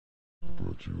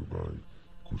to you by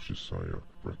Kuchisaya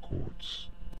Records.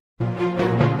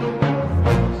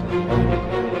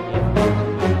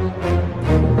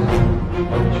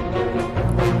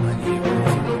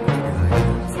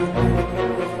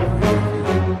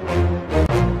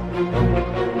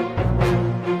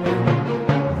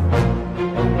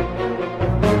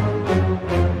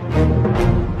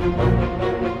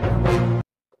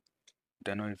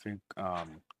 Then if we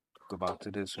go back to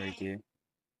this right here,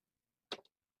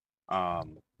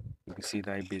 um you can see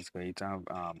that basically it have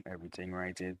everything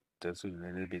right here. This is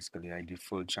really basically like the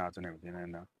full chart and everything,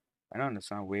 and I don't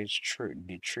understand where it's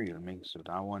the trail makes so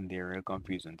that one there real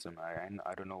confusing to me.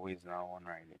 I don't know where's that one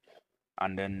right here.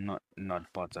 And then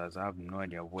not potters. I have no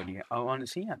idea what he. Oh,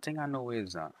 honestly, I think I know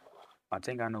where's that. I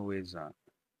think I know where's that.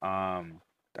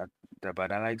 That,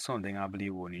 but I like something I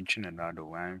believe when in Trinidad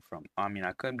where I'm from. I mean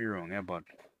I could be wrong, yeah, but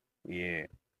yeah.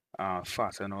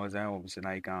 Fast and all that obviously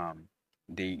like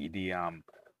the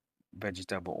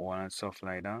vegetable oil and stuff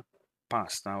like that.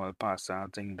 Pasta, well, pasta, I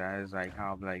think that is like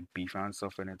have like beef and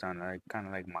stuff in it and like kind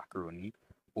of like macaroni.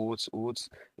 Oats.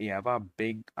 Yeah, have a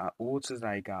big oats is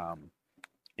like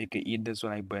you can eat this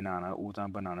with like banana. Oats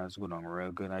and bananas go on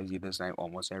real good. I eat this like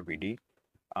almost every day.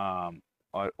 Um,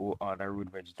 or other root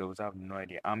vegetables, I have no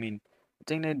idea. I mean, I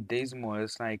think that there's more.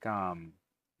 It's like I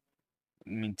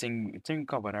mean, think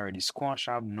covered already. Squash,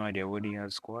 I have no idea what they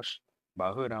have squash,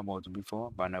 but I heard about it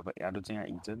before, but never. I don't think I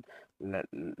eat it.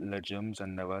 Legumes,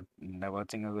 and never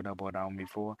think I heard about that one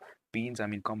before. Beans, I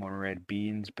mean, come on, red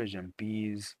beans, pigeon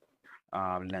peas,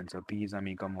 lentil peas. I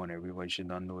mean, come on, everybody should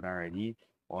not know that already.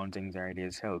 One thing already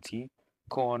is healthy.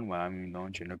 Corn, well, I mean,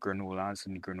 don't you know granola? It's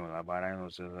in granola, but I know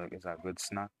it's a good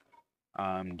snack.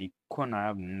 The corn I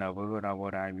have never heard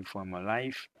about that before in my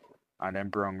life. And then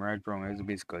brown rice is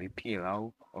basically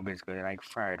pilau or basically like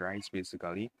fried rice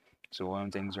basically. So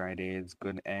one things right there is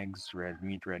good eggs, red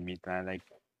meat, I like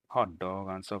hot dog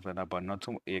and stuff like that. But not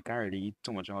too you can't really eat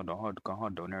too much hot dog.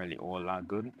 Hot dog not really all that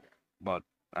good. But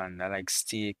and I like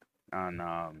steak and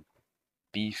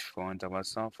beef for on top of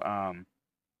stuff.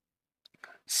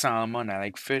 Salmon, I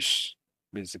like fish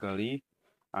basically.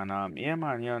 And yeah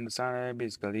man, you understand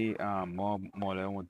basically more than what